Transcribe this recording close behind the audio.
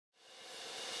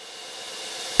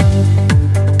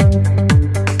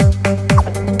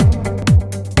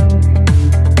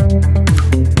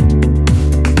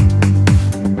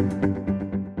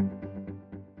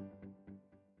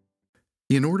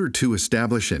to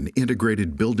establish an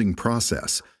integrated building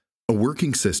process, a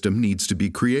working system needs to be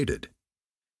created.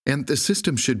 And the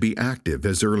system should be active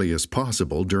as early as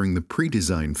possible during the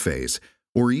pre-design phase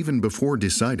or even before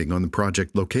deciding on the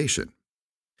project location.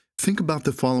 Think about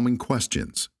the following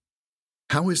questions.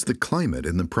 How is the climate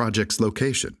in the project's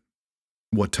location?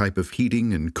 What type of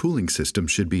heating and cooling system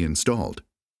should be installed?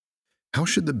 How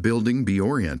should the building be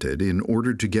oriented in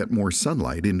order to get more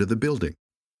sunlight into the building?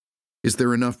 Is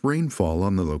there enough rainfall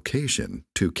on the location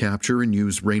to capture and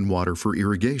use rainwater for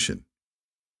irrigation?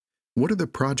 What are the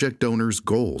project owner's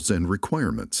goals and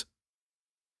requirements?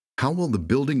 How will the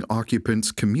building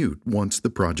occupants commute once the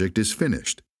project is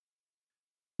finished?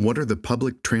 What are the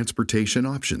public transportation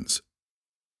options?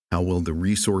 How will the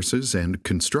resources and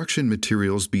construction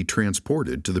materials be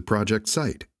transported to the project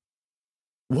site?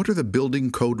 What are the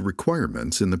building code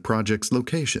requirements in the project's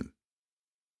location?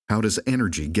 How does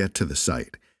energy get to the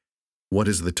site? What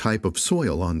is the type of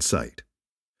soil on site?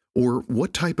 Or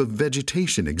what type of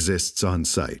vegetation exists on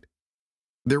site?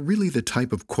 They're really the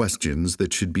type of questions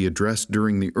that should be addressed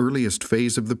during the earliest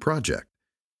phase of the project.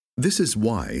 This is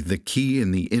why the key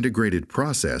in the integrated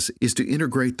process is to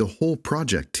integrate the whole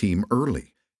project team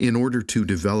early in order to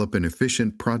develop an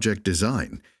efficient project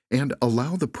design and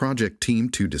allow the project team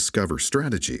to discover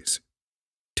strategies.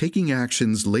 Taking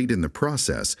actions late in the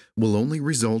process will only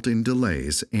result in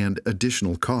delays and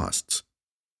additional costs.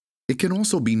 It can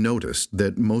also be noticed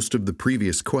that most of the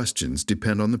previous questions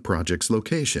depend on the project's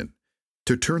location.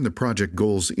 To turn the project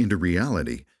goals into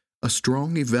reality, a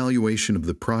strong evaluation of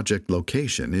the project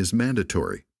location is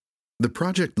mandatory. The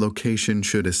project location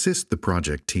should assist the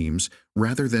project teams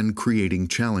rather than creating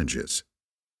challenges.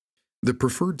 The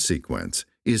preferred sequence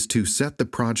is to set the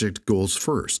project goals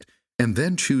first and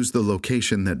then choose the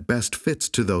location that best fits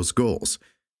to those goals.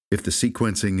 If the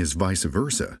sequencing is vice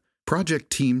versa,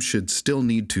 project teams should still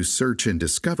need to search and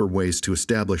discover ways to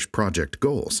establish project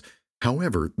goals.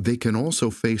 However, they can also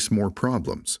face more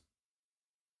problems.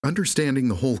 Understanding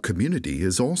the whole community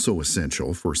is also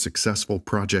essential for successful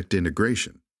project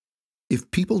integration. If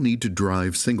people need to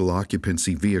drive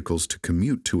single-occupancy vehicles to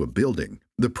commute to a building,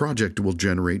 the project will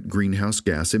generate greenhouse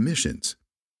gas emissions.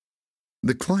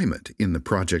 The climate in the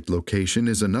project location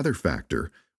is another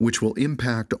factor which will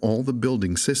impact all the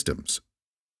building systems.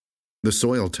 The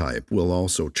soil type will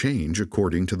also change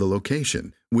according to the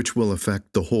location, which will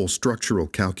affect the whole structural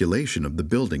calculation of the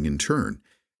building in turn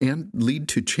and lead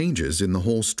to changes in the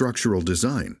whole structural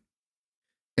design.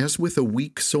 As with a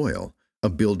weak soil, a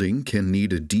building can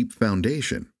need a deep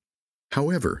foundation.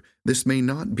 However, this may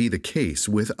not be the case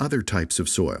with other types of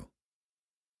soil.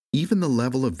 Even the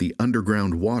level of the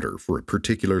underground water for a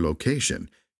particular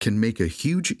location can make a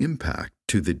huge impact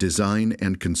to the design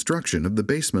and construction of the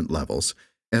basement levels,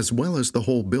 as well as the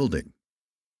whole building.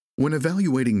 When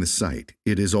evaluating the site,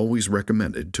 it is always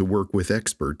recommended to work with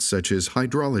experts such as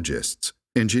hydrologists,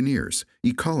 engineers,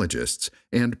 ecologists,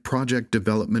 and project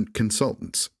development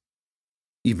consultants.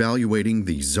 Evaluating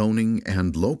the zoning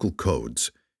and local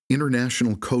codes,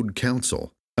 International Code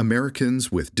Council,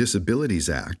 Americans with Disabilities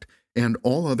Act, and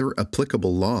all other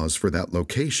applicable laws for that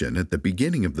location at the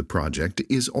beginning of the project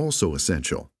is also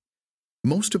essential.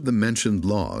 Most of the mentioned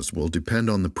laws will depend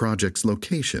on the project's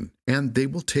location, and they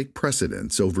will take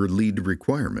precedence over LEED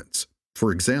requirements.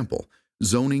 For example,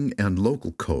 zoning and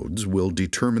local codes will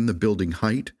determine the building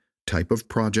height, type of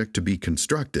project to be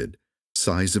constructed,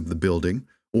 size of the building,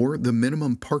 or the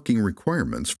minimum parking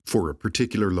requirements for a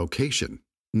particular location,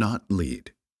 not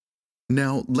LEED.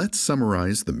 Now, let's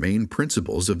summarize the main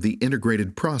principles of the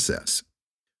integrated process.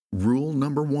 Rule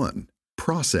number 1: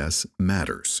 process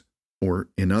matters. Or,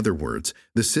 in other words,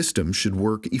 the system should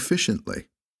work efficiently.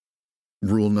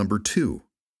 Rule number 2: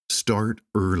 start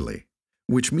early,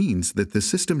 which means that the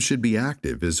system should be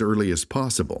active as early as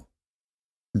possible.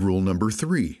 Rule number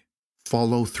 3: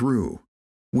 follow through,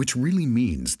 which really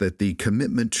means that the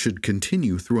commitment should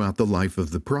continue throughout the life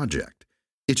of the project.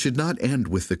 It should not end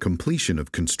with the completion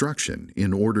of construction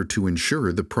in order to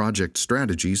ensure the project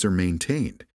strategies are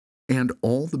maintained and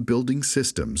all the building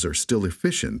systems are still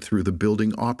efficient through the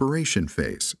building operation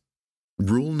phase.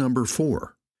 Rule number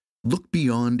 4: look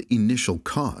beyond initial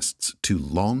costs to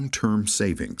long-term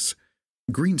savings.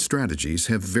 Green strategies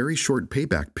have very short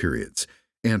payback periods,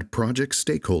 and project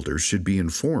stakeholders should be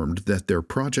informed that their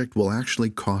project will actually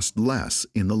cost less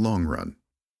in the long run.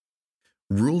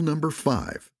 Rule number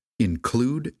 5: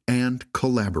 include and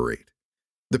collaborate.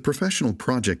 The professional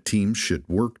project team should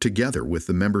work together with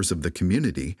the members of the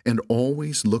community and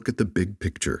always look at the big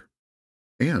picture.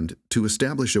 And to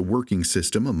establish a working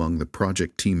system among the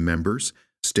project team members,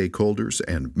 stakeholders,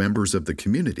 and members of the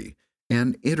community,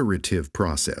 an iterative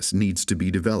process needs to be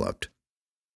developed